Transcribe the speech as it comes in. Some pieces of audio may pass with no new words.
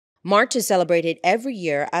March is celebrated every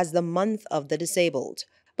year as the month of the disabled.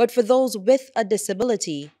 But for those with a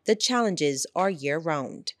disability, the challenges are year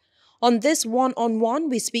round. On this one-on-one,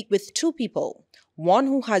 we speak with two people, one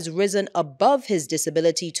who has risen above his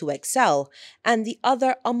disability to excel, and the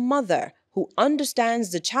other a mother who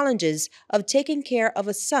understands the challenges of taking care of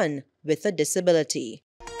a son with a disability.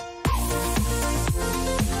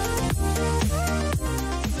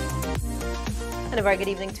 And a very good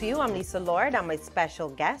evening to you. I'm Lisa Lord, and my special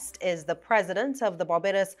guest is the president of the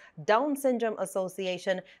Barbados Down Syndrome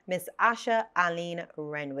Association, Miss Asha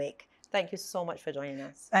Alleyne-Renwick. Thank you so much for joining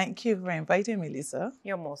us. Thank you for inviting me, Lisa.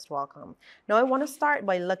 You're most welcome. Now, I want to start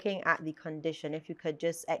by looking at the condition. If you could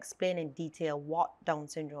just explain in detail what Down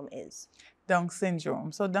syndrome is. Down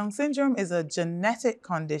syndrome. So Down syndrome is a genetic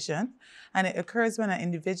condition, and it occurs when an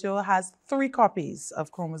individual has 3 copies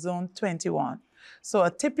of chromosome 21. So a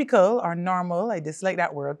typical or normal, I dislike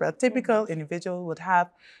that word, but a typical individual would have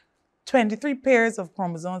 23 pairs of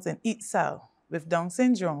chromosomes in each cell. With Down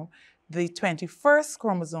syndrome, the 21st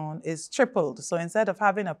chromosome is tripled. So instead of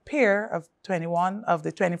having a pair of 21 of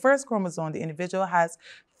the 21st chromosome, the individual has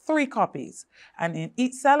 3 copies. And in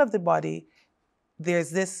each cell of the body, there's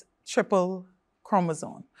this triple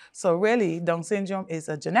chromosome. So really, Down syndrome is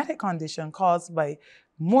a genetic condition caused by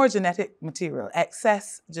more genetic material,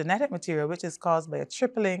 excess genetic material, which is caused by a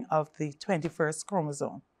tripling of the 21st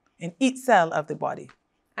chromosome in each cell of the body.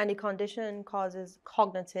 And the condition causes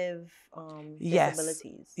cognitive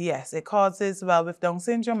disabilities. Yes, it causes, well, with Down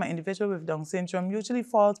syndrome, an individual with Down syndrome usually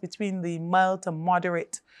falls between the mild to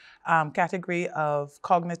moderate category of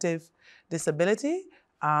cognitive disability.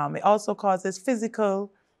 It also causes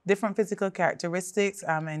different physical characteristics.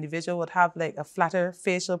 An individual would have like a flatter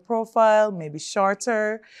facial profile, maybe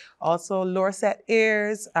shorter, also lower set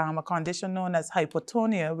ears, a condition known as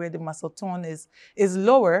hypotonia, where the muscle tone is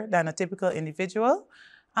lower than a typical individual.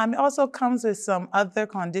 It also comes with some other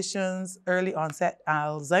conditions, early onset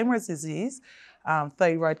Alzheimer's disease,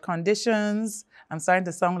 thyroid conditions. I'm starting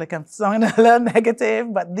to sound like I'm sounding a little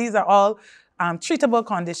negative, but these are all treatable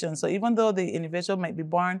conditions. So even though the individual might be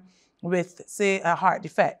born with, say, a heart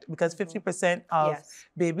defect, because 50% of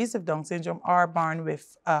babies with Down syndrome are born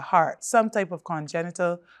with some type of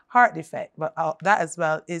congenital heart defect, but that as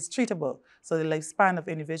well is treatable. So the lifespan of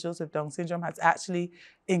individuals with Down syndrome has actually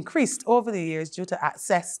increased over the years due to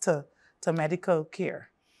access to medical care.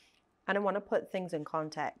 And I want to put things in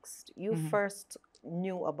context. You first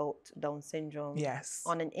knew about Down syndrome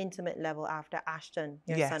on an intimate level after Ashton,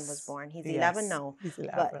 your son, was born. He's 11 now. He's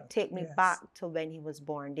 11. But take me back to when he was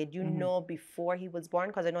born. Did you know before he was born?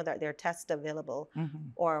 Because I know that there are tests available.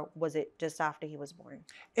 Or was it just after he was born?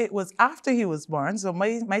 It was after he was born. So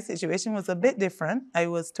my situation was a bit different. I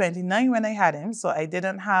was 29 when I had him. So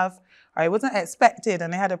I wasn't expected,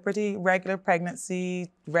 and I had a pretty regular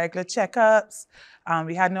pregnancy, regular checkups.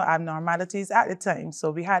 We had no abnormalities at the time.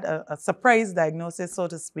 So we had a surprise diagnosis, so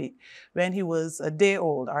to speak, when he was a day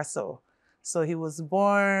old or so. So he was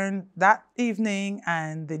born that evening,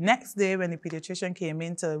 and the next day when the pediatrician came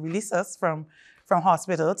in to release us from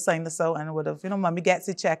hospital, sign us out, and would have, mommy gets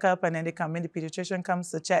the checkup, and then they come in, the pediatrician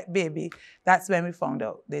comes to check baby. That's when we found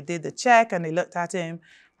out. They did the check, and they looked at him,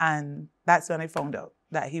 and that's when I found out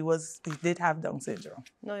that he did have Down syndrome.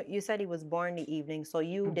 No, you said he was born the evening, so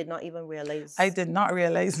you did not even realize. I did not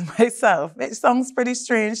realize myself. It sounds pretty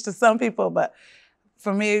strange to some people, but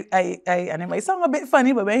for me, and it might sound a bit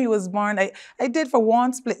funny, but when he was born, I did for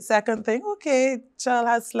one split second think, okay, child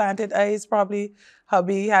has slanted eyes, probably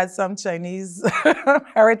hubby had some Chinese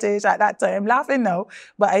heritage at that time. I'm laughing now,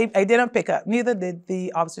 but I didn't pick up. Neither did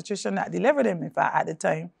the obstetrician that delivered him, in fact, at the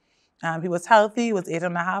time. He was healthy, he was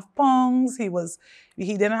 8.5 pounds.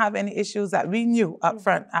 He didn't have any issues that we knew up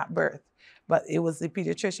front at birth. But it was the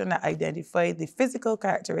pediatrician that identified the physical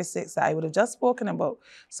characteristics that I would have just spoken about.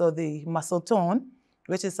 So the muscle tone,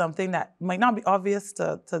 which is something that might not be obvious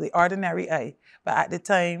to the ordinary eye. But at the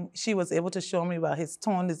time, she was able to show me, well, his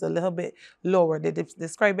tone is a little bit lower. They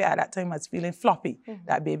described it at that time as feeling floppy.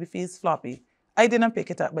 That baby feels floppy. I didn't pick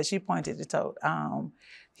it up, but she pointed it out.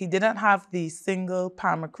 He didn't have the single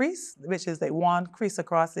palmar crease, which is like one crease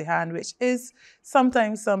across the hand, which is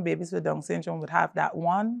sometimes some babies with Down syndrome would have that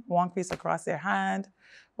one crease across their hand.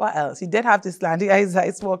 What else? He did have this slanty eyes I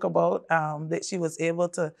spoke about that she was able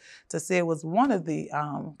to say was one of the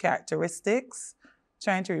characteristics.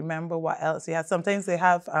 Trying to remember what else he had. Sometimes they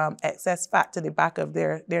have excess fat to the back of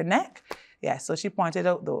their neck. Yeah, so she pointed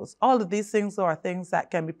out those. All of these things are things that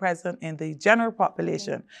can be present in the general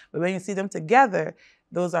population. But when you see them together,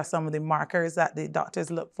 those are some of the markers that the doctors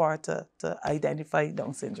look for to identify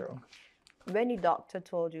Down syndrome. When the doctor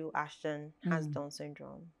told you Ashton has Down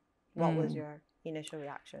syndrome, what was your initial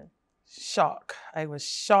reaction? Shock. I was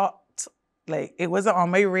shocked. Like, it wasn't on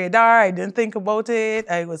my radar. I didn't think about it.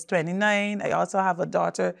 I was 29. I also have a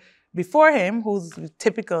daughter before him who's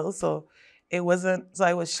typical, so it wasn't, so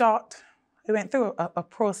I was shocked. I went through a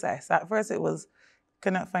process. At first it was,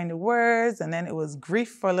 could not find the words, and then it was grief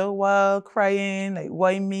for a little while, crying, like,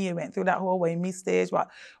 why me? I went through that whole why me stage.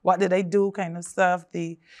 What did I do kind of stuff.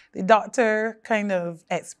 The doctor kind of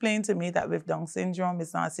explained to me that with Down syndrome,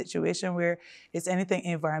 it's not a situation where it's anything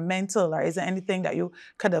environmental or is it anything that you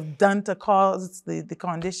could have done to cause the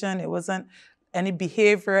condition. It wasn't any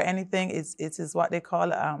behavior, anything. It is what they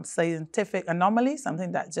call scientific anomaly,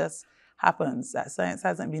 something that just happens, that science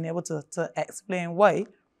hasn't been able to explain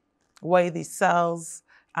why these cells,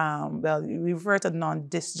 well, we refer to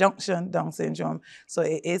non-disjunction Down syndrome. So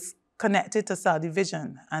it is connected to cell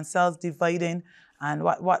division and cells dividing and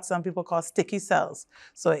what some people call sticky cells.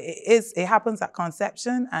 So it happens at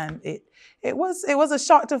conception, and it was a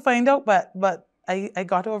shock to find out, but I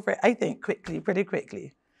got over it, I think, pretty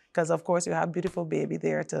quickly. Because of course you have a beautiful baby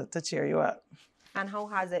there to cheer you up. And how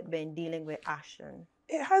has it been dealing with Ashton?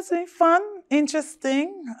 It has been fun,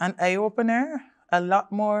 interesting, an eye-opener, a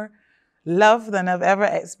lot more love than I've ever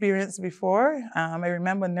experienced before. I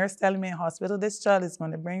remember a nurse telling me in hospital, this child is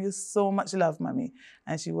going to bring you so much love, mommy.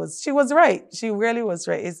 And she was right. She really was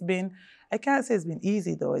right. It's been, I can't say it's been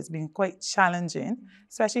easy though. It's been quite challenging,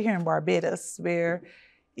 especially here in Barbados, where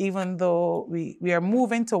even though we are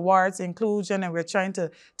moving towards inclusion and we're trying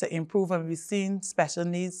to improve, and we've seen special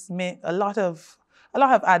needs make a lot of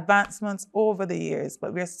advancements over the years,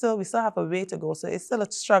 but we still have a way to go. So it's still a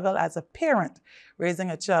struggle as a parent raising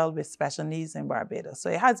a child with special needs in Barbados. So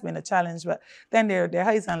it has been a challenge, but then there are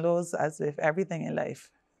highs and lows as with everything in life.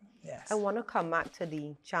 Yes. I want to come back to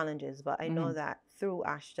the challenges, but I know that through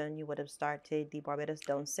Ashton, you would have started the Barbados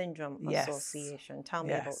Down Syndrome Association. Tell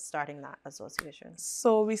me about starting that association.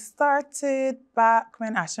 So we started back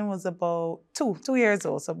when Ashton was about two years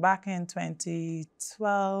old. So back in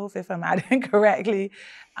 2012, if I'm adding correctly.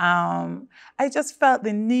 I just felt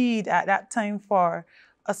the need at that time for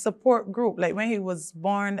a support group. Like when he was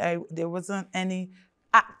born, there wasn't any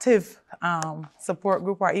active support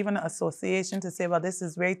group or even an association to say, well, this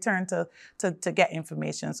is where you turn to get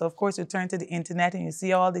information. So of course you turn to the internet and you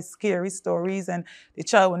see all these scary stories, and the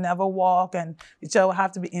child will never walk and the child will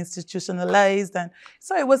have to be institutionalized. And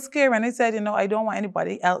so it was scary. And I said, I don't want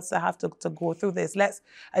anybody else to have to go through this.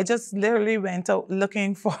 I just literally went out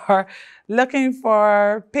looking for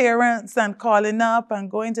parents and calling up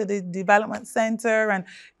and going to the development center and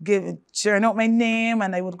sharing out my name,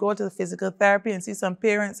 and I would go to the physical therapy and see some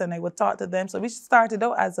parents and I would talk to them. So we started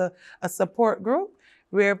out as a support group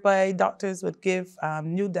whereby doctors would give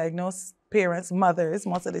new diagnosed parents, mothers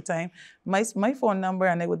most of the time, my phone number,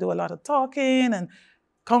 and they would do a lot of talking and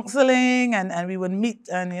counseling, and we would meet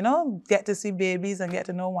and get to see babies and get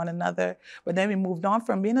to know one another. But then we moved on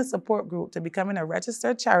from being a support group to becoming a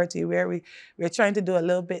registered charity, where we're trying to do a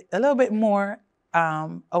little bit more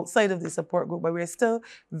outside of the support group, but we're still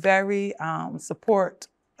very support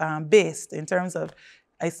based in terms of,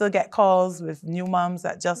 I still get calls with new moms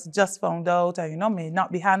that just found out and may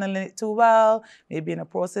not be handling it too well, maybe in a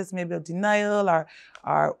process, maybe of denial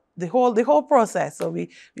or the whole process. So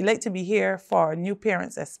we like to be here for new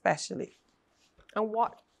parents especially. And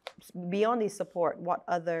beyond the support, what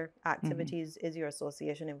other activities is your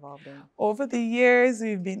association involved in? Over the years,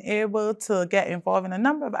 we've been able to get involved in a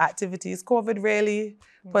number of activities. COVID really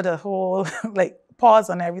put a whole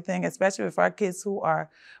pause on everything, especially with our kids who are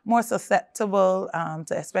more susceptible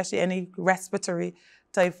to especially any respiratory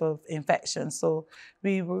type of infection. So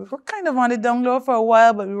we were kind of on the down low for a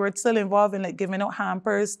while, but we were still involved in giving out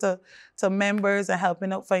hampers to members and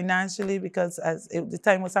helping out financially, because the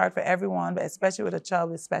time was hard for everyone, but especially with a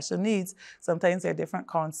child with special needs, sometimes there are different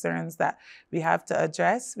concerns that we have to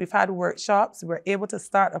address. We've had workshops. We were able to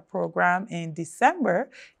start a program in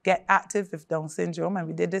December, Get Active with Down Syndrome, and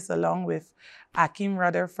we did this along with Akeem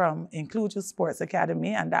Rudder from Inclusive Sports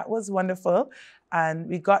Academy, and that was wonderful. And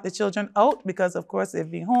we got the children out because, of course,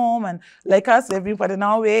 they've been home, and like us, they've been putting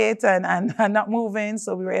on weight and not moving.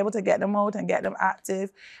 So we were able to get them out and get them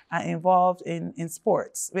active and involved in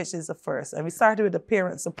sports, which is the first. And we started with the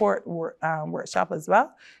parent support workshop as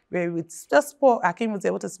well, where we just spoke. Akeem was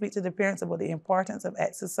able to speak to the parents about the importance of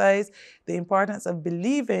exercise, the importance of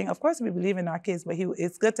believing. Of course, we believe in our kids, but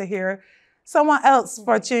it's good to hear someone else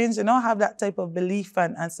for change, have that type of belief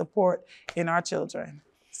and support in our children.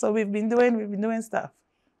 So we've been doing stuff.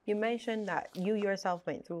 You mentioned that you yourself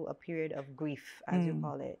went through a period of grief, as you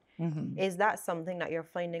call it. Mm-hmm. Is that something that you're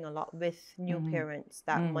finding a lot with new parents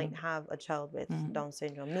that might have a child with Down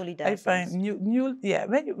syndrome, newly I diagnosed? find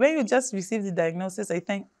when you just receive the diagnosis, I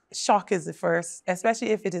think shock is the first, especially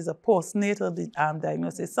if it is a postnatal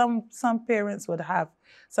diagnosis. Some parents would have,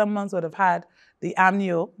 some moms would have had the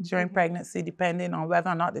amnio during pregnancy, depending on whether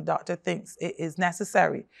or not the doctor thinks it is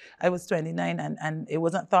necessary. I was 29 and it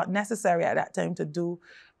wasn't thought necessary at that time to do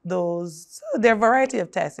those. So there are a variety of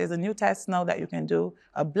tests. There's a new test now that you can do,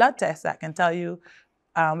 a blood test that can tell you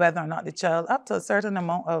whether or not the child, up to a certain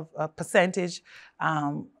amount of percentage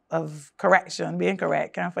of correction, being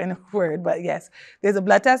correct, can't find a word, but yes, there's a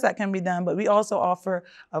blood test that can be done, but we also offer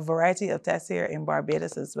a variety of tests here in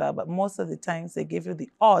Barbados as well. But most of the times they give you the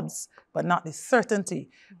odds, but not the certainty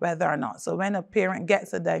whether or not. So when a parent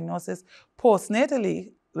gets a diagnosis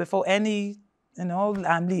postnatally, before any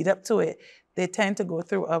lead up to it, they tend to go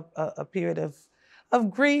through a period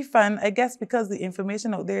of grief. And I guess because the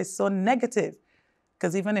information out there is so negative,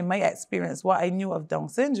 because even in my experience, what I knew of Down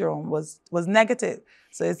syndrome was negative.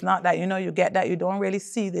 So it's not that, you get that, you don't really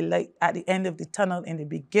see the light at the end of the tunnel in the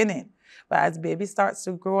beginning. But as baby starts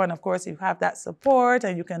to grow, and of course you have that support,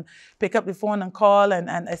 and you can pick up the phone and call, and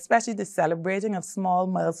especially the celebrating of small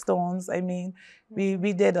milestones. I mean, we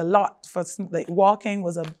did a lot for, like, walking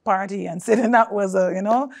was a party, and sitting up was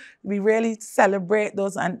we really celebrate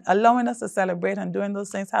those, and allowing us to celebrate and doing those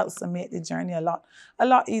things helps to make the journey a lot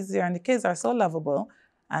easier. And the kids are so lovable,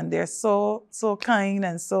 and they're so kind,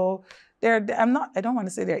 and so I don't want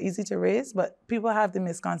to say they're easy to raise, but people have the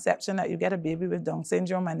misconception that you get a baby with Down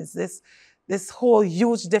syndrome and it's this whole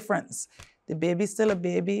huge difference. The baby's still a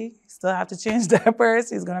baby, still have to change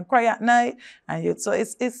diapers, he's gonna cry at night, and so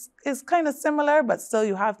it's kind of similar, but still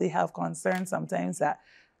you have the health concerns sometimes that,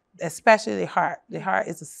 especially the heart. The heart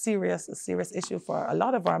is a serious issue for a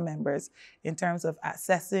lot of our members in terms of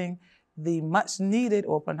accessing the much needed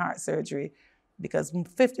open heart surgery, because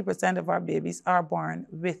 50% of our babies are born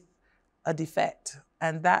with a defect,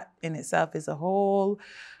 and that in itself is a whole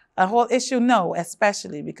issue now,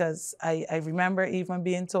 especially because I remember even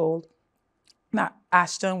being told that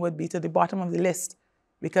Ashton would be to the bottom of the list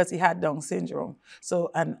because he had Down syndrome.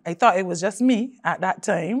 So, and I thought it was just me at that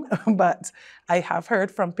time, but I have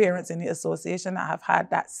heard from parents in the association that have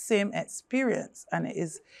had that same experience, and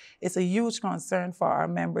it's a huge concern for our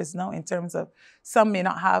members now in terms of some may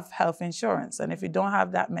not have health insurance, and if you don't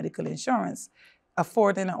have that medical insurance,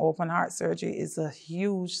 affording an open heart surgery is a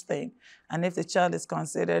huge thing. And if the child is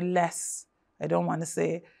considered less, I don't want to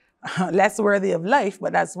say less worthy of life,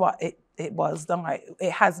 but that's what it boils down.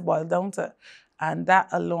 It has boiled down to. And that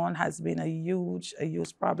alone has been a huge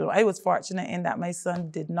problem. I was fortunate in that my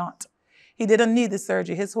son he didn't need the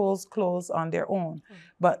surgery. His holes closed on their own,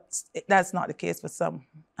 but that's not the case for some.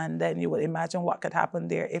 And then you would imagine what could happen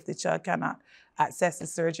there if the child cannot access the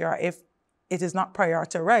surgery, or if it is not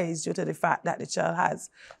prioritized due to the fact that the child has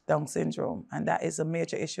Down syndrome. And that is a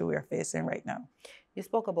major issue we are facing right now. You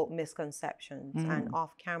spoke about misconceptions, and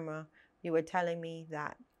off camera, you were telling me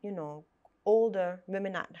that, older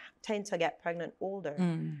women that tend to get pregnant older,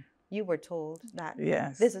 you were told that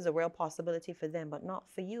this is a real possibility for them, but not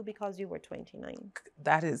for you because you were 29.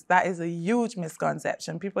 That is a huge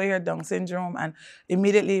misconception. People hear Down syndrome and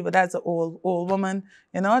immediately, but that's an old woman.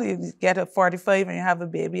 You get a 45 and you have a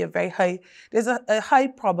baby, there's a high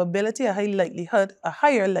probability, a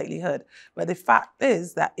higher likelihood. But the fact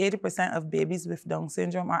is that 80% of babies with Down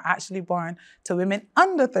syndrome are actually born to women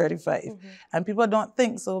under 35. And people don't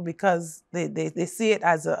think so because they see it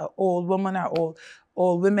as an old woman or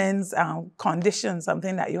old women's condition,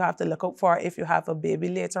 something that you have to look out for if you have a baby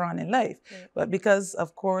later on in life. But because,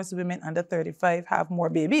 of course, women under 35 have more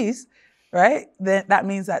babies, right? Then that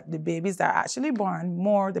means that the babies that are actually born,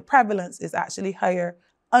 the prevalence is actually higher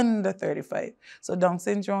under 35. So Down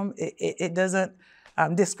syndrome, it doesn't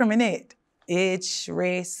discriminate. Age,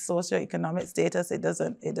 race, socioeconomic status, it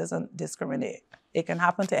doesn't discriminate. It can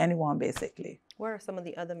happen to anyone, basically. What are some of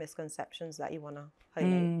the other misconceptions that you want to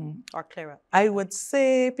highlight or clear up? I would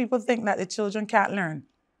say people think that the children can't learn,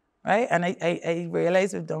 right? And I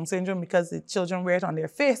realize with Down syndrome, because the children wear it on their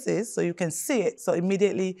faces, so you can see it. So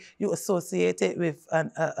immediately you associate it with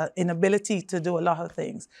an inability to do a lot of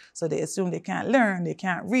things. So they assume they can't learn, they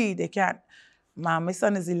can't read, they can't. My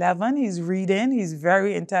son is 11, he's reading, he's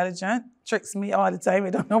very intelligent, tricks me all the time. I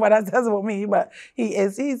don't know what that says about me, but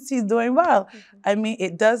he's doing well. I mean,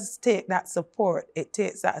 it does take that support. It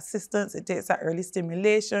takes that assistance, it takes that early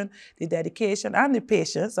stimulation, the dedication and the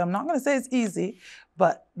patience. I'm not gonna say it's easy,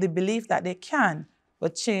 but the belief that they can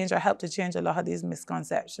would change or help to change a lot of these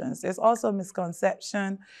misconceptions. There's also a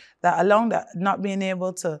misconception that along that not being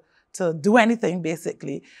able to do anything,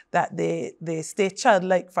 basically, that they stay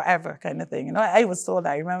childlike forever kind of thing. You know, I was told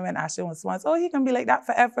that. I remember when Asha was once, oh, he can be like that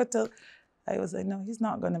forever till... I was like, no, he's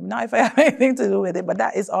not going to be, not if I have anything to do with it. But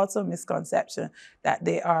that is also a misconception, that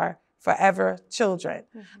they are forever children.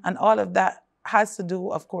 And all of that has to do,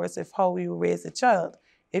 of course, with how you raise a child.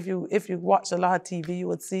 If you watch a lot of TV, you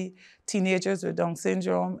would see teenagers with Down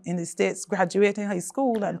syndrome in the States graduating high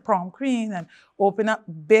school and prom queen and opening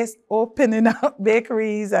up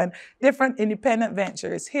bakeries and different independent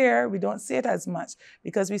ventures. Here, we don't see it as much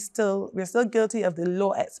because we're still guilty of the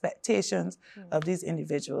low expectations of these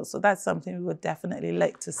individuals. So that's something we would definitely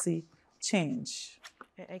like to see change.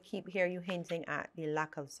 I keep hearing you hinting at the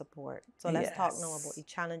lack of support. So let's talk now about the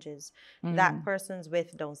challenges that persons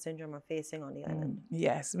with Down syndrome are facing on the island.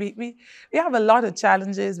 Yes, we have a lot of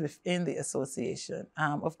challenges within the association.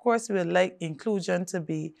 Of course, we would like inclusion to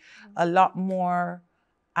be a lot more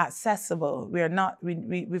accessible.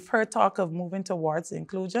 We've heard talk of moving towards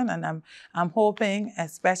inclusion, and I'm hoping,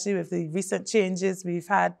 especially with the recent changes we've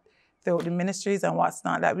had through the ministries and what's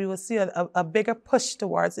not, that we will see a bigger push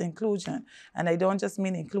towards inclusion. And I don't just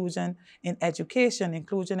mean inclusion in education,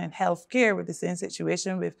 inclusion in healthcare with the same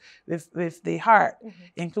situation with the heart,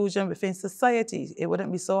 inclusion within society. It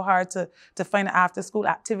wouldn't be so hard to find an after-school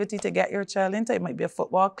activity to get your child into. It might be a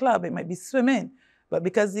football club, it might be swimming. But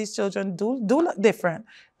because these children do look different,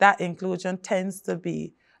 that inclusion tends to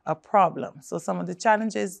be a problem. So some of the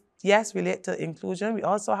challenges, yes, relate to inclusion. We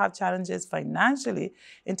also have challenges financially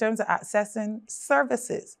in terms of accessing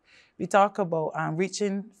services. We talk about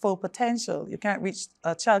reaching full potential.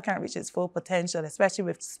 A child can't reach its full potential, especially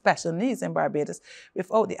with special needs in Barbados,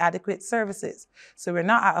 without the adequate services. So we're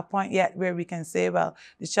not at a point yet where we can say, well,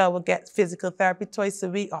 the child will get physical therapy twice a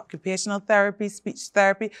week, occupational therapy, speech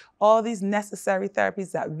therapy, all these necessary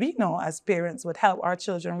therapies that we know as parents would help our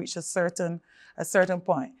children reach a certain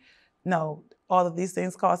point. No, all of these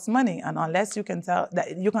things cost money, and unless you can tell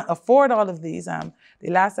that you can afford all of these, the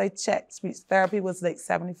last I checked, speech therapy was like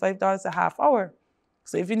 $75 a half hour.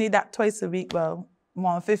 So if you need that twice a week, well,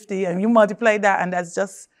 $150, and you multiply that, and that's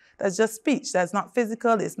just speech. That's not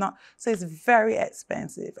physical. It's not. So it's very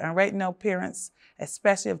expensive. And right now, parents,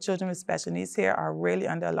 especially of children with special needs here, are really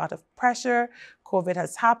under a lot of pressure. COVID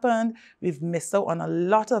has happened. We've missed out on a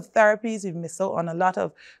lot of therapies. We've missed out on a lot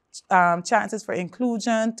of chances for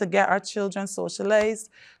inclusion to get our children socialized.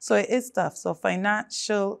 So it is tough. So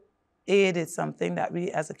financial aid is something that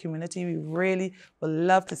we as a community, we really would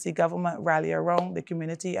love to see government rally around the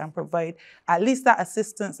community and provide at least that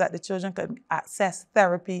assistance that the children can access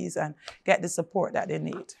therapies and get the support that they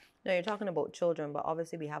need. Now, you're talking about children, but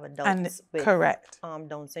obviously we have adults with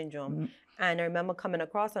Down syndrome. And I remember coming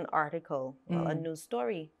across an article, a news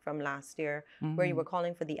story from last year, where you were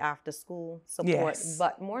calling for the after-school support,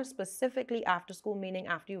 but more specifically after-school, meaning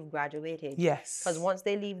after you've graduated. Yes. Because once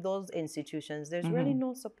they leave those institutions, there's really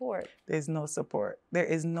no support. There's no support. There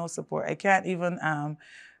is no support. I can't even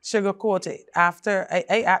sugarcoat it. After,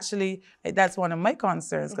 I actually, that's one of my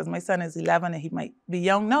concerns, because my son is 11 and he might be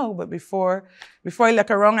young now, but before I look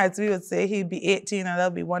around, as we would say, he'd be 18 and I'll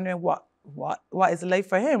be wondering what is life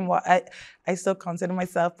for him. I still consider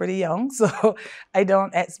myself pretty young, so I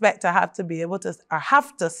don't expect to have to be able to, or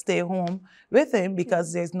have to stay home with him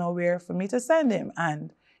because there's nowhere for me to send him.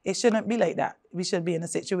 And it shouldn't be like that. We should be in a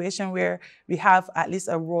situation where we have at least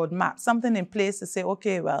a roadmap, something in place to say,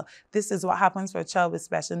 okay, well, this is what happens for a child with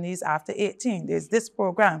special needs after 18. There's this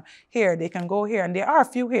program here, they can go here, and there are a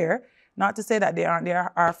few here. Not to say that there aren't,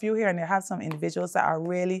 there are a few here, and there have some individuals that are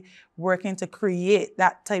really working to create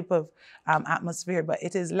that type of atmosphere, but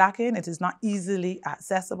it is lacking. It is not easily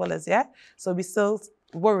accessible as yet. So we still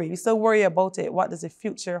worry about it. What does the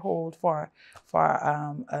future hold for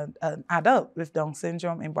an adult with Down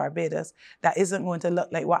syndrome in Barbados that isn't going to look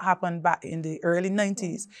like what happened back in the early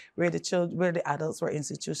 90s, where the adults were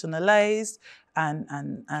institutionalized and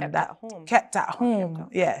kept at home.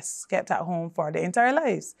 Yes, kept at home for their entire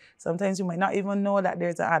lives. Sometimes you might not even know that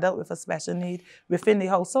there's an adult with a special need within the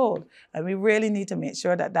household. And we really need to make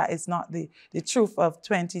sure that that is not the truth of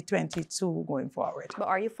 2022 going forward. But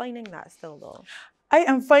are you finding that still, though? I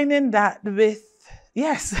am finding that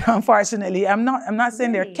yes, unfortunately. I'm not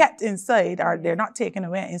saying they're kept inside or they're not taken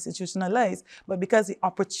away and institutionalized, but because the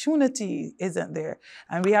opportunity isn't there.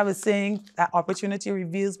 And we have a saying that opportunity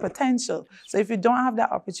reveals potential. So if you don't have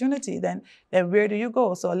that opportunity, then where do you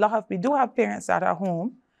go? So we do have parents that are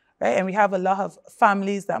home, right? And we have a lot of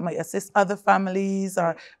families that might assist other families,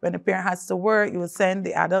 or when the parent has to work, you will send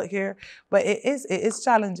the adult here. But it is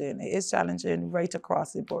challenging. It is challenging right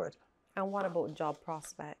across the board. And what about job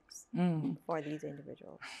prospects for these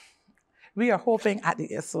individuals? We are hoping at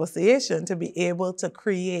the association to be able to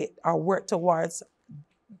create or work towards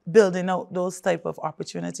building out those type of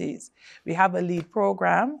opportunities. We have a lead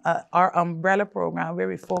program, our umbrella program, where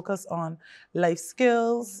we focus on life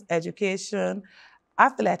skills, education,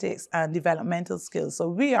 athletics, and developmental skills. So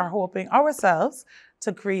we are hoping ourselves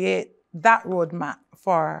to create that roadmap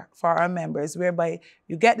for our members, whereby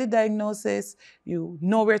you get the diagnosis, you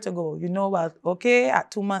know where to go. You know, well, okay, at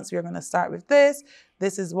 2 months, we're going to start with this.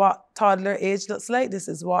 This is what toddler age looks like. This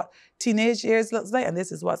is what teenage years looks like. And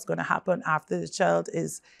this is what's going to happen after the child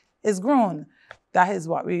is grown. That is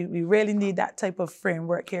what we really need, that type of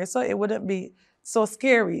framework here. So it wouldn't be so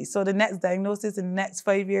scary. So the next diagnosis in the next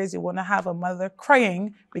 5 years, you want to have a mother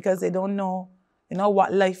crying because they don't know,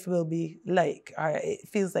 what life will be like. Or it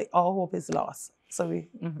feels like all hope is lost. So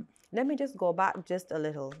Let me just go back just a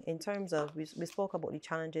little in terms of, we spoke about the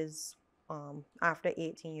challenges after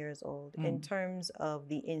 18 years old, in terms of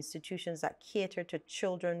the institutions that cater to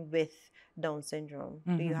children with Down syndrome.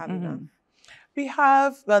 Do you have enough? We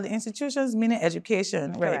have, well, the institutions, meaning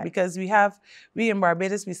education, right? Correct. Because we in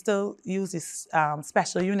Barbados, we still use this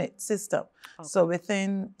special unit system.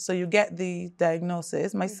 Okay. So you get the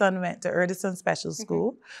diagnosis. My son went to Erdison Special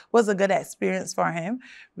School. Was a good experience for him.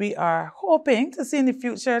 We are hoping to see in the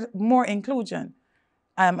future more inclusion.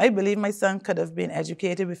 I believe my son could have been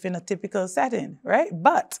educated within a typical setting, right?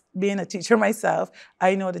 But being a teacher myself,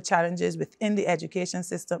 I know the challenges within the education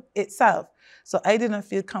system itself. So I didn't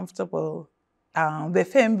feel comfortable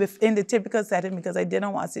with him within the typical setting because I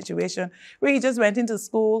didn't want a situation where he just went into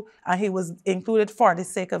school and he was included for the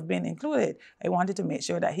sake of being included. I wanted to make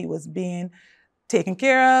sure that he was being taken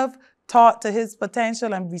care of, taught to his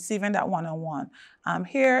potential, and receiving that one-on-one.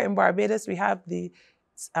 Here in Barbados, we have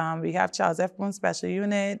Charles F. Brown Special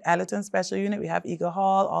Unit, Ellerton Special Unit, we have Eagle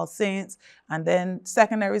Hall, All Saints, and then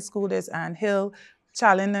secondary school, there's Ann Hill,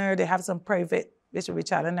 Challoner, they have some private, which will be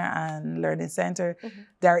Challoner and Learning Center,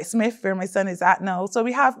 Derek Smith, where my son is at now. So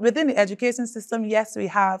we have, within the education system, yes,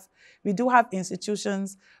 we do have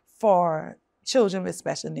institutions for children with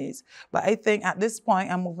special needs. But I think at this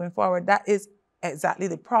point and moving forward, that is exactly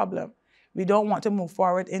the problem. We don't want to move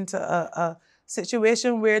forward into a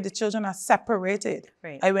situation where the children are separated.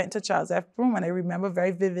 Right. I went to Charles F. Broom and I remember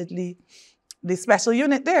very vividly the special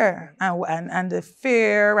unit there, and the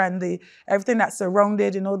fear and the everything that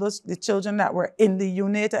surrounded, the children that were in the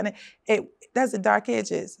unit, and that's the dark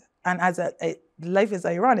ages. And life is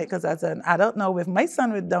ironic because as an adult now with my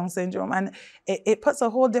son with Down syndrome, and it puts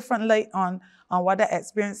a whole different light on what that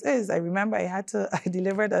experience is. I remember I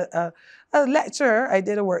delivered a lecture. I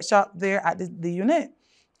did a workshop there at the unit.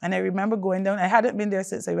 And I remember going down, I hadn't been there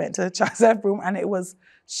since I went to Charles F. Broom, and it was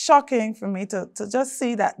shocking for me to just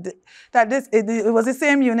see that it was the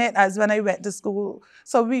same unit as when I went to school.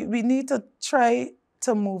 So we need to try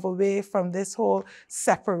to move away from this whole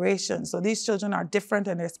separation. So these children are different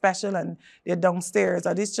and they're special and they're downstairs,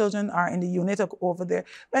 or these children are in the unit over there.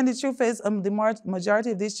 And the truth is, the majority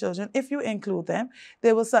of these children, if you include them,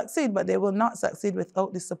 they will succeed, but they will not succeed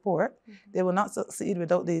without the support. They will not succeed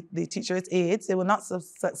without the teachers' aides. They will not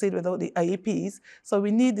succeed without the IEPs. So we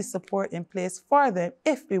need the support in place for them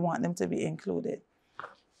if we want them to be included.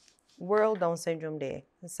 World Down Syndrome Day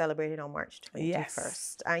is celebrated on March 21st.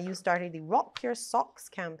 Yes. And you started the Rock Your Socks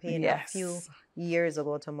campaign a few years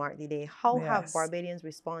ago to mark the day. How have Barbadians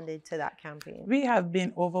responded to that campaign? We have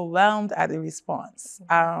been overwhelmed at the response.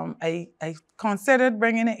 I considered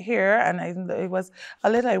bringing it here, and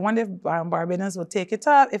I wonder if Barbadians would take it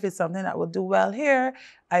up, if it's something that would do well here.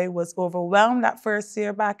 I was overwhelmed that first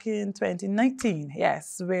year back in 2019,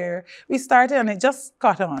 where we started and it just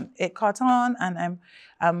caught on. It caught on, and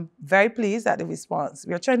I'm very pleased at the response.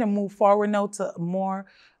 We're trying to move forward now to more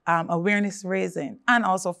awareness raising and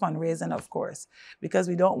also fundraising, of course, because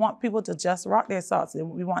we don't want people to just rock their socks.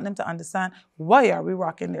 We want them to understand why are we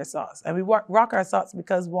rocking their socks. And we rock our socks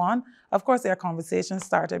because, one, of course, their conversation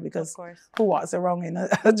started because who walks around in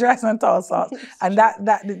a dress and tall socks? And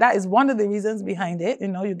that is one of the reasons behind it.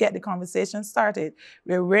 You get the conversation started.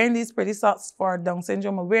 We're wearing these pretty socks for Down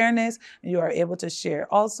syndrome awareness, and you are able to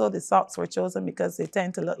share. Also, the socks were chosen because they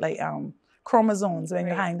tend to look like chromosomes when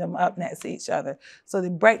you hang them up next to each other. So the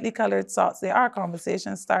brightly colored socks, they are a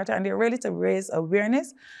conversation starter, and they're really to raise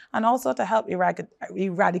awareness and also to help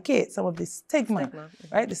eradicate some of the stigma.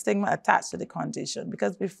 Right? The stigma attached to the condition.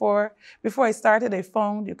 Because before I started, I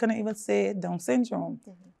found you couldn't even say Down syndrome.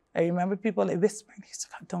 I remember people like whispering,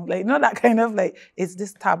 don't like, that kind of like, it's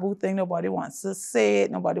this taboo thing. Nobody wants to say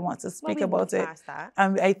it. Nobody wants to speak about it. That.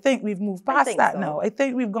 And I think we've moved past that now. I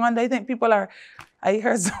think we've gone, I think people are, I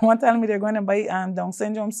heard someone telling me they're going to buy Down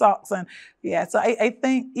syndrome socks. And yeah, so I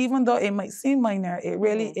think even though it might seem minor, it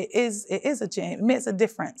really, it is a change. It makes a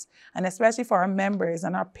difference. And especially for our members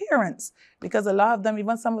and our parents, because a lot of them,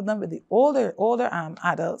 even some of them with the older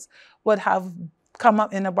adults would have come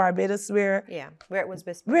up in a Barbados where it was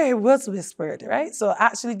whispered. Where it was whispered, right? So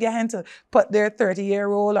actually getting to put their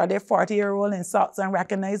 30-year-old or their 40-year-old in socks and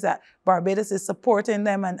recognize that Barbados is supporting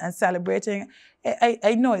them and celebrating,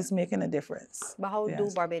 I know it's making a difference. But how do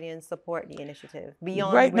Barbadians support the initiative?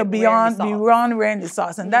 Beyond wearing the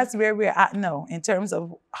socks. And that's where we're at now in terms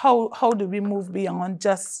of how do we move beyond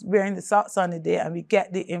just wearing the socks on the day, and we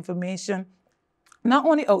get the information not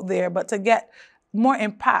only out there, but to get more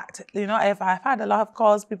impact. You know, I've had a lot of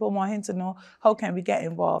calls, people wanting to know how can we get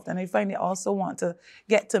involved. And I find they also want to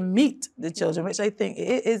get to meet the children, which I think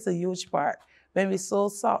it is a huge part. When we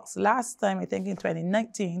sold socks last time, I think in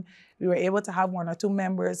 2019, we were able to have 1 or 2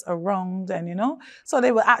 members around, and so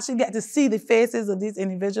they will actually get to see the faces of these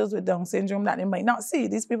individuals with Down syndrome that they might not see,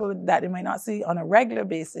 these people that they might not see on a regular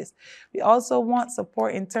basis. We also want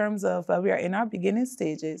support in terms of, we are in our beginning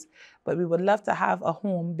stages, but we would love to have a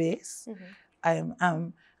home base.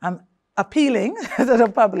 I'm appealing to the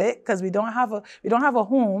public because we don't have a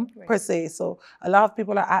home per se. So a lot of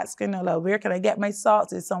people are asking, where can I get my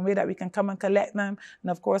socks? Is some way that we can come and collect them?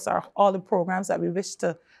 And of course, all the programs that we wish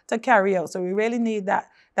to carry out. So we really need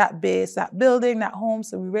that base, that building, that home.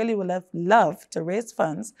 So we really would love to raise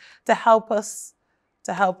funds to help us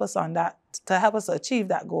on that, to help us achieve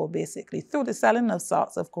that goal, basically, through the selling of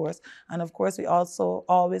socks, of course. And of course, we also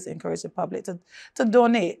always encourage the public to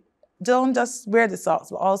donate. Don't just wear the socks,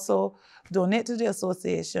 but also donate to the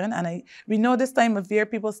association. And we know this time of year,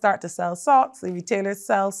 people start to sell socks. The retailers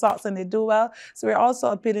sell socks and they do well. So we're also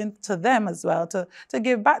appealing to them as well to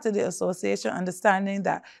give back to the association, understanding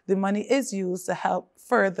that the money is used to help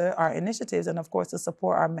further our initiatives and, of course, to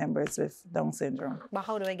support our members with Down syndrome. But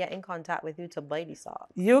how do I get in contact with you to buy the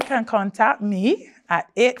socks? You can contact me at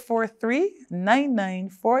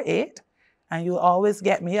 843-9948. And you'll always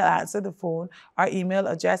get me. I'll answer the phone. Our email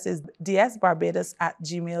address is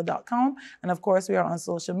dsbarbados@gmail.com. And of course, we are on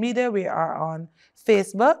social media. We are on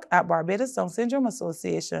Facebook at Barbados Down Syndrome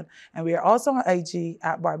Association. And we are also on IG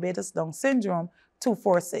at Barbados Down Syndrome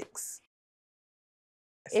 246.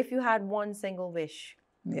 If you had one single wish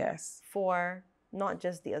for not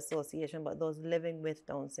just the association, but those living with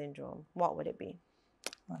Down syndrome, what would it be?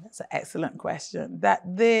 Well, that's an excellent question. That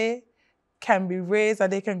they can be raised, or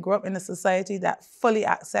they can grow up in a society that fully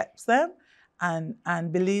accepts them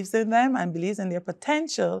and believes in them and believes in their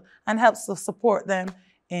potential and helps to support them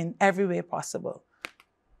in every way possible.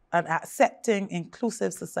 An accepting,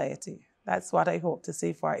 inclusive society. That's what I hope to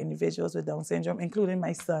see for our individuals with Down syndrome, including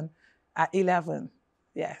my son at 11.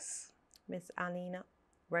 Yes. Miss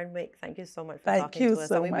Alleyne-Renwick, thank you so much for talking to us.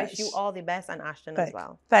 So we wish you all the best, and Ashton as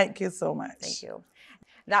well. Thank you so much. Thank you.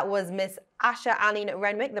 That was Miss Asha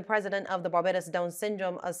Alleyne-Renwick, the president of the Barbados Down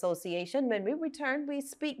Syndrome Association. When we return, we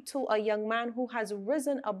speak to a young man who has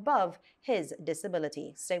risen above his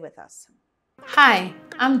disability. Stay with us. Hi,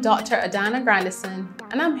 I'm Dr. Adana Grandison,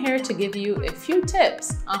 and I'm here to give you a few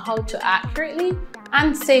tips on how to accurately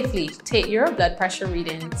and safely take your blood pressure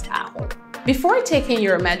readings at home. Before taking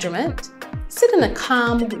your measurement, sit in a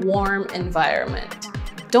calm, warm environment.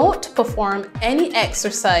 Don't perform any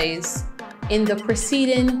exercise in the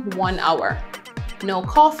preceding 1 hour. No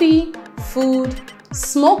coffee, food,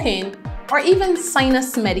 smoking, or even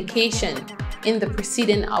sinus medication in the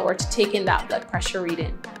preceding hour to taking that blood pressure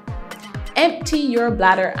reading. Empty your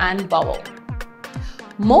bladder and bowel.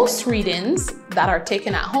 Most readings that are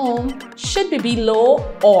taken at home should be below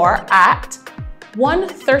or at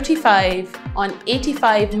 135 on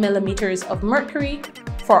 85 millimeters of mercury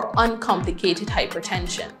for uncomplicated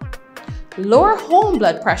hypertension. Lower home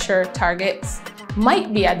blood pressure targets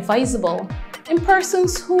might be advisable in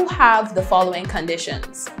persons who have the following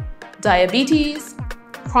conditions: diabetes,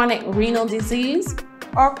 chronic renal disease,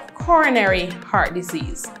 or coronary heart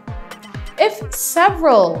disease. If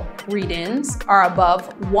several readings are above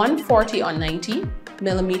 140 on 90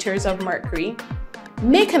 millimeters of mercury,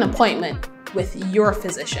 make an appointment with your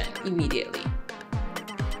physician immediately.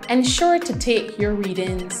 Ensure to take your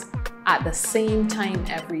readings at the same time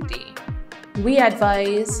every day. We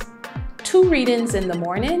advise 2 readings in the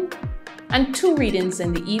morning and 2 readings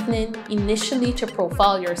in the evening, initially to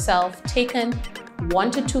profile yourself, taken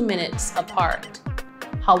 1 to 2 minutes apart.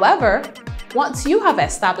 However, Once you have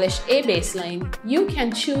established a baseline, you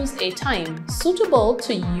can choose a time suitable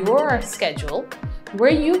to your schedule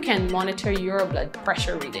where you can monitor your blood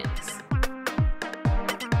pressure readings.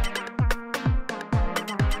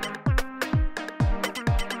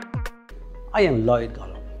 I am Lloyd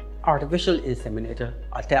Gollum, artificial inseminator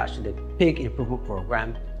attached to the Pig Improvement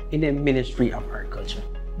Program in the Ministry of Agriculture.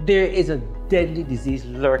 There is a deadly disease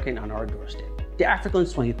lurking on our doorstep. The African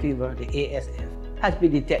swine fever, the ASF, has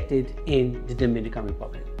been detected in the Dominican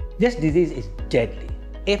Republic. This disease is deadly.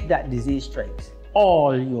 If that disease strikes,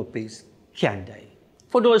 all your pigs can die.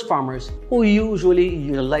 For those farmers who usually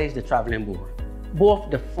utilize the traveling boar,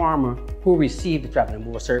 both the farmer who receives the traveling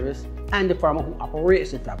boar service and the farmer who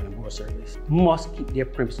operates the traveling boar service must keep their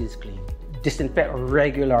premises clean, disinfect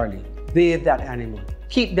regularly, bathe that animal,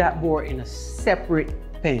 keep that boar in a separate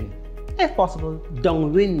pen, if possible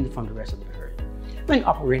downwind from the rest of the herd. When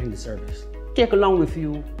operating the service, take along with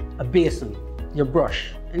you a basin, your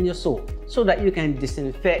brush, and your soap so that you can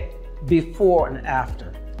disinfect before and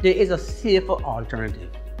after. There is a safer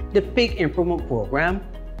alternative. The Pig Improvement Program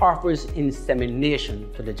offers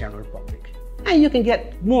insemination for the general public. And you can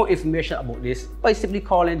get more information about this by simply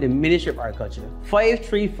calling the Ministry of Agriculture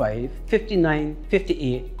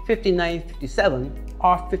 535-5958, 5957,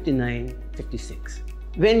 or 5956.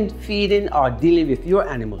 When feeding or dealing with your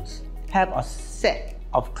animals, have a set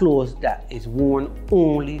of clothes that is worn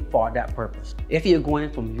only for that purpose. If you're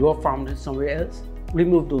going from your farm to somewhere else,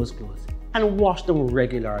 remove those clothes and wash them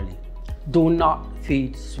regularly. Do not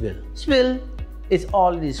feed swill. Swill is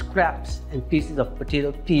all these scraps and pieces of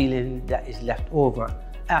potato peeling that is left over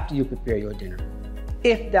after you prepare your dinner.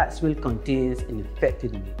 If that swill contains an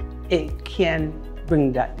infected meat, it can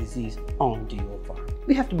bring that disease onto your farm.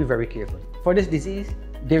 We have to be very careful. For this disease,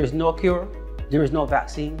 there is no cure, there is no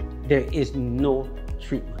vaccine, there is no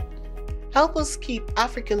treatment. Help us keep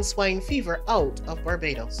African swine fever out of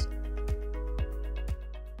Barbados.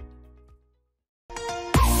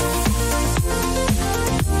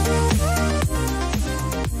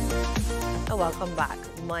 Welcome back.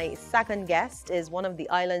 My second guest is one of the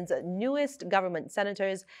island's newest government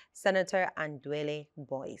senators, Senator Andwele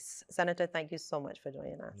Boyce. Senator, thank you so much for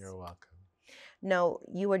joining us. You're welcome. Now,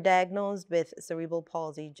 you were diagnosed with cerebral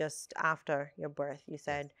palsy just after your birth. You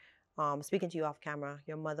said, speaking to you off camera,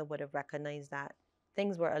 your mother would have recognized that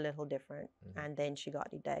things were a little different, and then she got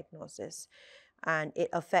the diagnosis. And it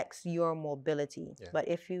affects your mobility. Yeah. But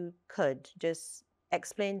if you could, just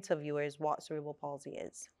explain to viewers what cerebral palsy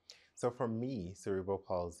is. So for me, cerebral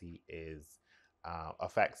palsy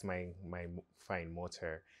affects my fine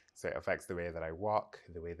motor. So it affects the way that I walk,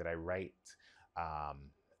 the way that I write.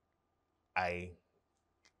 I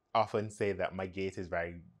often say that my gait is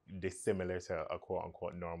very dissimilar to a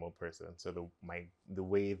quote-unquote normal person. So the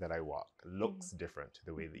way that I walk looks different to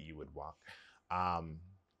the way that you would walk.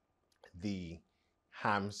 The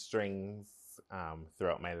hamstrings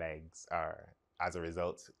throughout my legs are, as a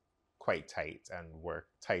result, quite tight and were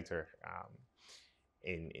tighter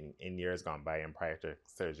in years gone by and prior to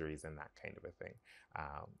surgeries and that kind of a thing.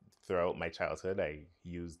 Throughout my childhood, I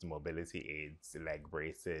used mobility aids, leg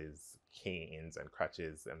braces, canes and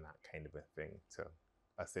crutches and that kind of a thing to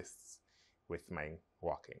assist with my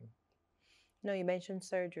walking. No, you mentioned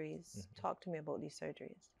surgeries. Talk to me about these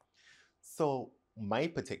surgeries. So my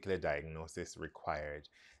particular diagnosis required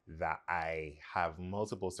that I have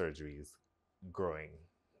multiple surgeries growing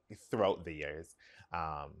throughout the years,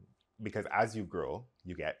 because as you grow,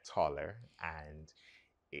 you get taller, and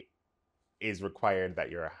it is required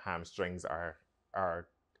that your hamstrings are,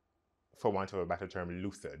 for want of a better term,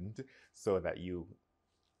 loosened, so that you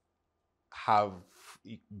have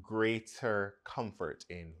greater comfort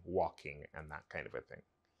in walking and that kind of a thing.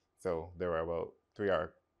 So there were about 3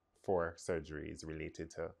 or 4 surgeries related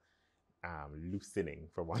to loosening,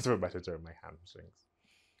 for want of a better term, my hamstrings.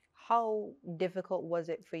 How difficult was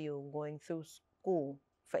it for you going through school,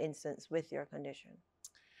 for instance, with your condition?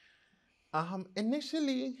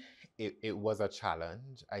 Initially, it was a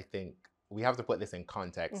challenge. I think we have to put this in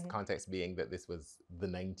context, context being that this was the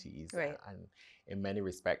 90s. Right. And in many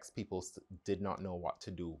respects, people did not know what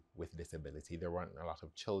to do with disability. There weren't a lot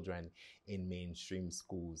of children in mainstream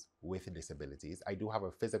schools with disabilities. I do have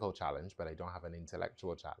a physical challenge, but I don't have an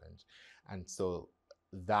intellectual challenge. And so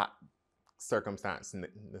that circumstance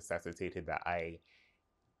necessitated that I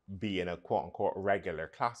be in a quote-unquote regular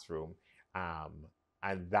classroom,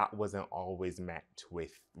 and that wasn't always met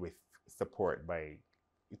with support by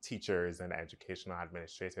teachers and educational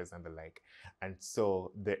administrators and the like. And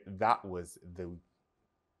so that was the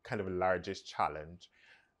kind of largest challenge.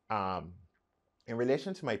 In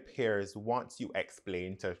relation to my peers, once you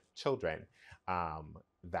explain to children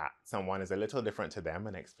that someone is a little different to them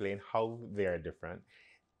and explain how they are different,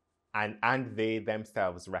 and they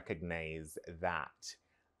themselves recognize that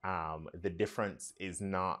the difference is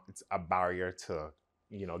not a barrier to,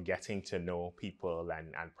 you know, getting to know people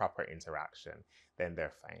and proper interaction, then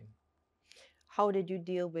they're fine. How did you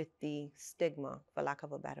deal with the stigma, for lack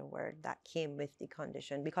of a better word, that came with the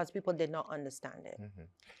condition? Because people did not understand it.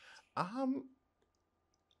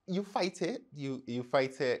 You fight it. You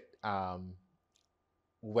fight it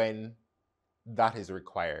when that is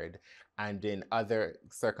required, and in other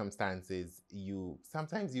circumstances,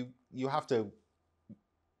 sometimes you have to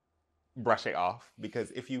brush it off,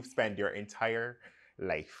 because if you spend your entire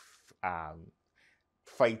life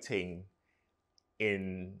fighting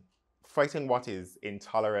what is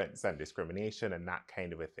intolerance and discrimination and that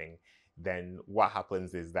kind of a thing, then what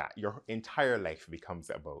happens is that your entire life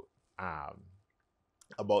becomes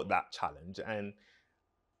about that challenge, and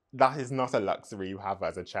that is not a luxury you have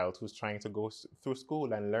as a child who's trying to go through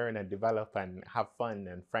school and learn and develop and have fun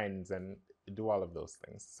and friends and do all of those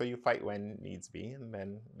things. So you fight when needs be, and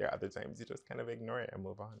then there are other times you just kind of ignore it and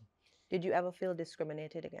move on. Did you ever feel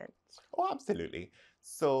discriminated against? Oh, absolutely.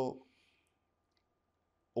 So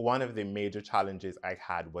one of the major challenges I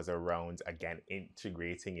had was around, again,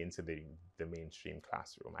 integrating into the mainstream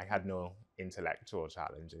classroom. I had no intellectual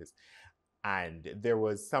challenges, and there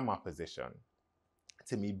was some opposition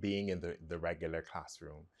to me being in the regular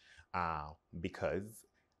classroom because,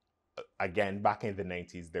 again, back in the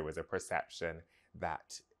 90s, there was a perception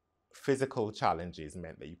that physical challenges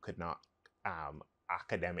meant that you could not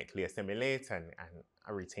academically assimilate and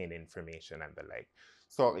retain information and the like.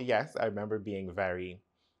 So yes, I remember being very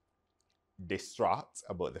distraught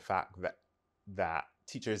about the fact that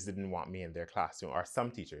teachers didn't want me in their classroom, or some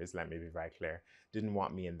teachers, let me be very clear, didn't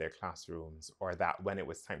want me in their classrooms, or that when it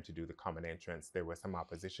was time to do the common entrance, there was some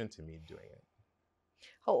opposition to me doing it.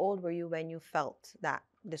 How old were you when you felt that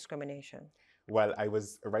discrimination? Well, I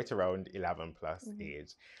was right around 11 plus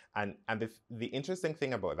age. And the interesting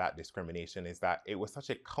thing about that discrimination is that it was such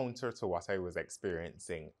a counter to what I was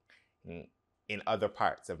experiencing in other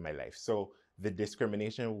parts of my life. So the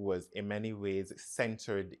discrimination was in many ways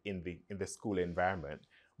centered in the school environment,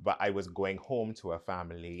 but I was going home to a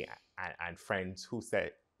family and friends who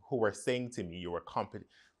were saying to me, you were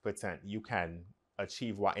competent, you can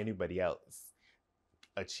achieve what anybody else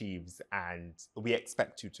achieves, and we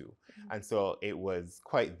expect you to. And so it was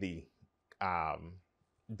quite the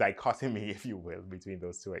dichotomy, if you will, between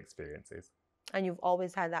those two experiences. And you've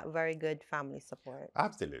always had that very good family support.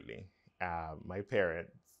 Absolutely. My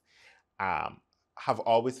parents have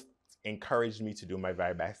always encouraged me to do my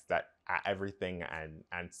very best at everything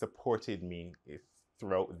and supported me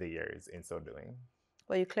throughout the years in so doing.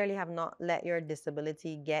 Well, you clearly have not let your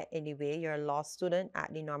disability get in the way. You're a law student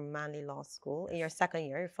at the Norman Manley Law School in your second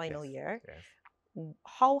year, your final year. Yes.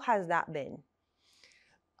 How has that been?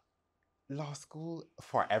 Law school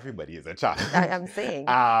for everybody is a challenge. I'm saying.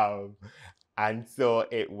 And so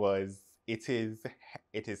it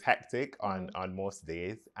is hectic on most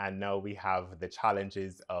days. And now we have the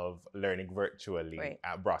challenges of learning virtually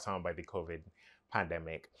brought on by the COVID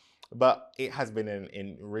pandemic. But it has been an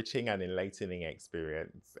enriching and enlightening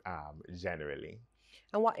experience generally.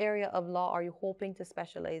 And what area of law are you hoping to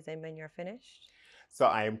specialize in when you're finished? So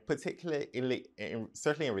I am particularly,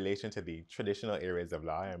 certainly in relation to the traditional areas of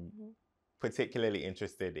law, I'm particularly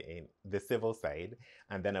interested in the civil side.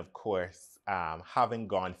 And then, of course, having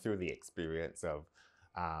gone through the experience of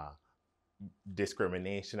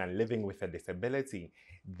discrimination and living with a disability,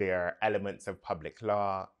 there are elements of public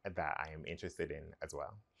law that I am interested in as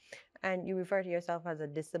well. And you refer to yourself as a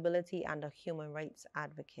disability and a human rights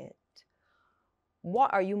advocate.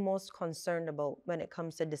 What are you most concerned about when it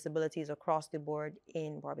comes to disabilities across the board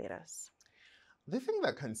in Barbados? The thing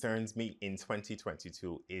that concerns me in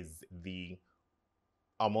 2022 is the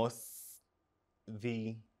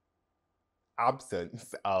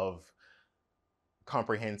absence of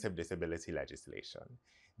comprehensive disability legislation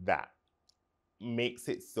that makes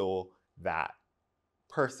it so that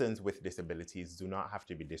persons with disabilities do not have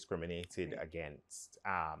to be discriminated against,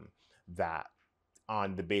 that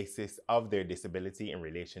on the basis of their disability in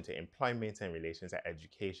relation to employment, in relation to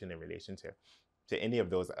education, in relation to any of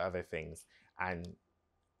those other things. And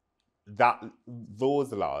that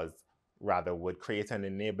those laws rather would create an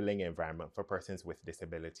enabling environment for persons with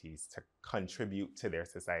disabilities to contribute to their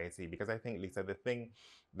society. Because I think, Lisa, the thing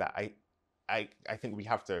that I think we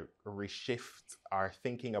have to reshift our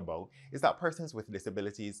thinking about is that persons with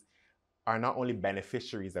disabilities are not only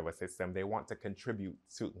beneficiaries of a system, they want to contribute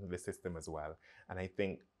to the system as well. And I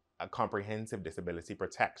think a comprehensive disability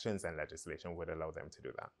protections and legislation would allow them to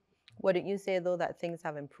do that. Wouldn't you say, though, that things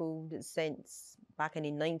have improved since back in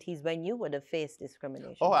the 90s when you would have faced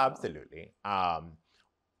discrimination? Oh, as well? absolutely.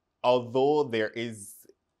 Although there is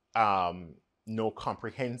no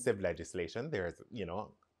comprehensive legislation, there's,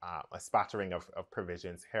 a spattering of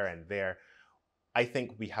provisions here and there. I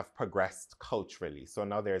think we have progressed culturally. So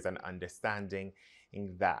now there's an understanding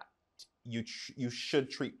in that you should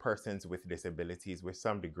treat persons with disabilities with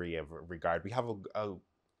some degree of regard. We have a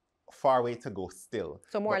far way to go still.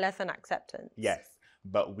 So more or less an acceptance. Yes,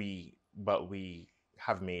 but we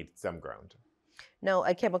have made some ground. Now,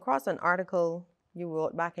 I came across an article you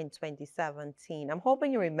wrote back in 2017. I'm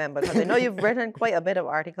hoping you remember, because I know you've written quite a bit of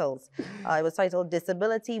articles. It was titled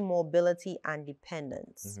Disability, Mobility, and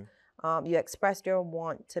Dependence. You expressed your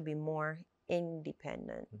want to be more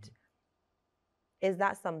independent. Is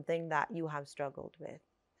that something that you have struggled with?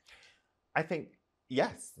 I think,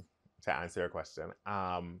 yes, to answer your question.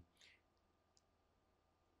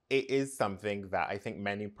 It is something that I think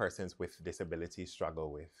many persons with disabilities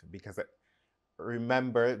struggle with, because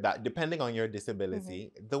remember that depending on your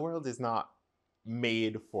disability, the world is not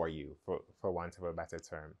made for you, for want of a better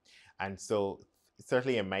term. And so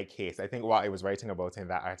certainly in my case, I think what I was writing about in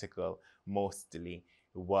that article mostly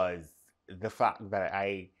was the fact that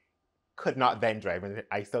I could not then drive, and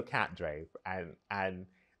I still can't drive. And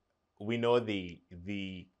we know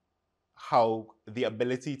how the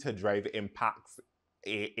ability to drive impacts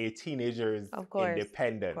a teenager's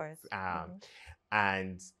independence.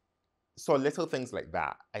 And so little things like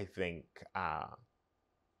that, I think,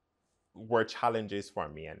 were challenges for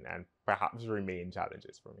me, and perhaps remain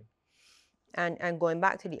challenges for me. And going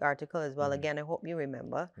back to the article as well, again, I hope you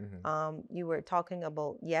remember, you were talking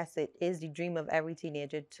about, yes, it is the dream of every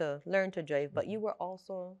teenager to learn to drive, but you were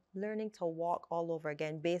also learning to walk all over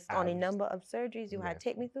again based on a number of surgeries you had.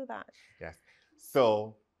 Take me through that. Yes.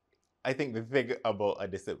 So I think the thing about a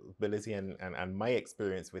disability and my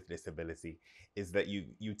experience with disability is that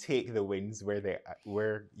you take the wins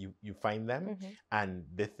where you find them. And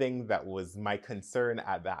the thing that was my concern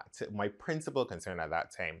my principal concern at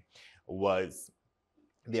that time was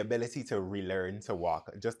the ability to relearn to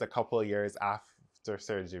walk. Just a couple of years after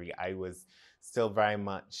surgery, I was still very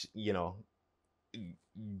much,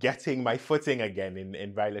 getting my footing again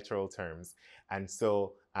in bilateral terms. And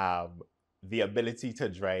so the ability to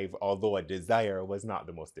drive, although a desire, was not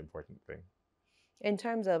the most important thing. In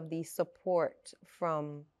terms of the support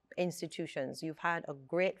from institutions, you've had a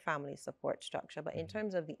great family support structure, but in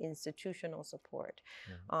terms of the institutional support,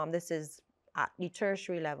 this is at the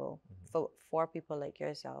tertiary level for people like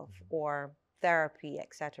yourself, or therapy,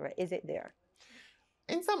 etc. Is it there?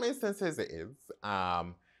 In some instances it is,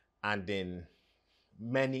 and in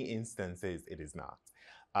many instances it is not.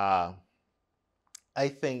 I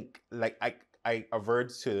think, like, I averred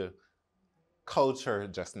to culture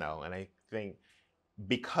just now, and I think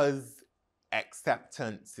because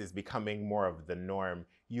acceptance is becoming more of the norm,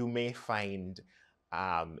 you may find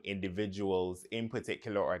individuals in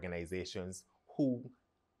particular organizations who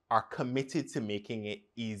are committed to making it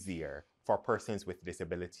easier for persons with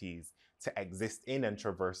disabilities to exist in and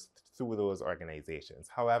traverse through those organizations.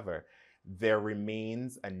 However, there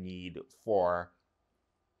remains a need for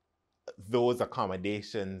those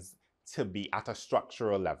accommodations to be at a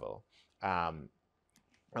structural level. And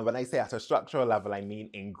when I say at a structural level, I mean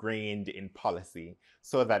ingrained in policy,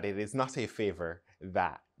 so that it is not a favor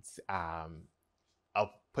that a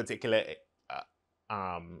particular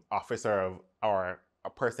officer or a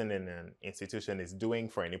person in an institution is doing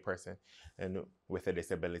for any person with a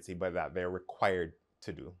disability, but that they're required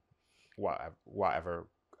to do whatever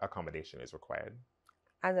accommodation is required.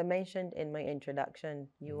 As I mentioned in my introduction,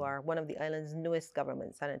 you are one of the island's newest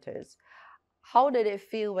government senators. How did it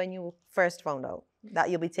feel when you first found out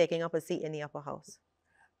that you'll be taking up a seat in the upper house?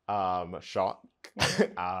 Shock.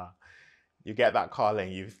 You get that call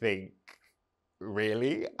and you think,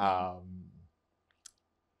 really?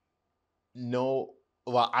 No.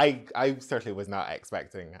 Well, I certainly was not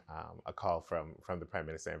expecting a call from the Prime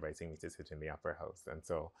Minister inviting me to sit in the upper house. And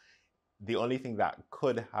so the only thing that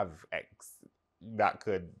could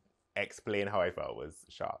explain how I felt was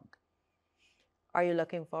shock. Are you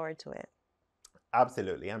looking forward to it?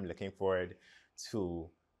 Absolutely. I'm looking forward to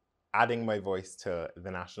adding my voice to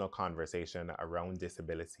the national conversation around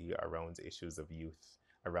disability, around issues of youth,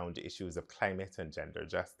 around issues of climate and gender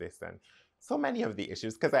justice, and so many of the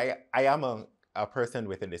issues, because I am a person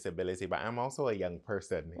with a disability, but I'm also a young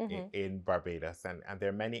person in Barbados, and there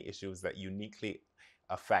are many issues that uniquely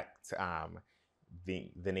affect the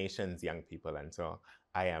nation's young people. And so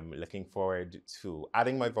I am looking forward to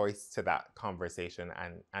adding my voice to that conversation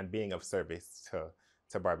and being of service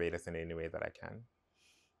to Barbados in any way that I can.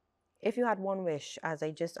 If you had one wish, as I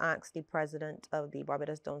just asked the president of the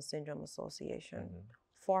Barbados Down Syndrome Association,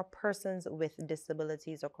 for persons with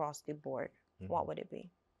disabilities across the board, what would it be?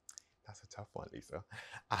 That's a tough one, Lisa.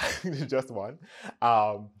 Just one.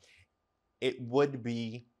 It would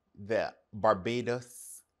be that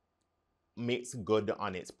Barbados makes good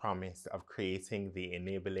on its promise of creating the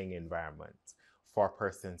enabling environment for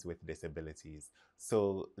persons with disabilities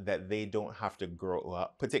so that they don't have to grow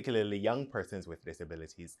up, particularly young persons with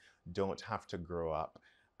disabilities, don't have to grow up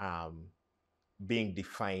being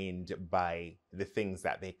defined by the things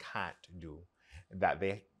that they can't do, that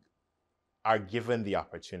they are given the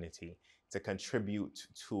opportunity to contribute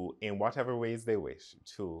to, in whatever ways they wish,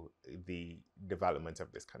 to the development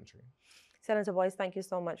of this country. Senator Boyce, thank you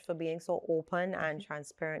so much for being so open and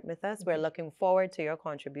transparent with us. We're looking forward to your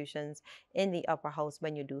contributions in the upper house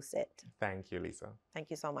when you do sit. Thank you, Lisa. Thank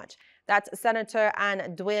you so much. That's Senator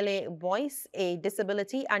Andwele Boyce, a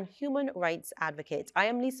disability and human rights advocate. I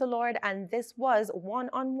am Lisa Lord, and this was One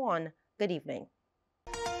on One. Good evening.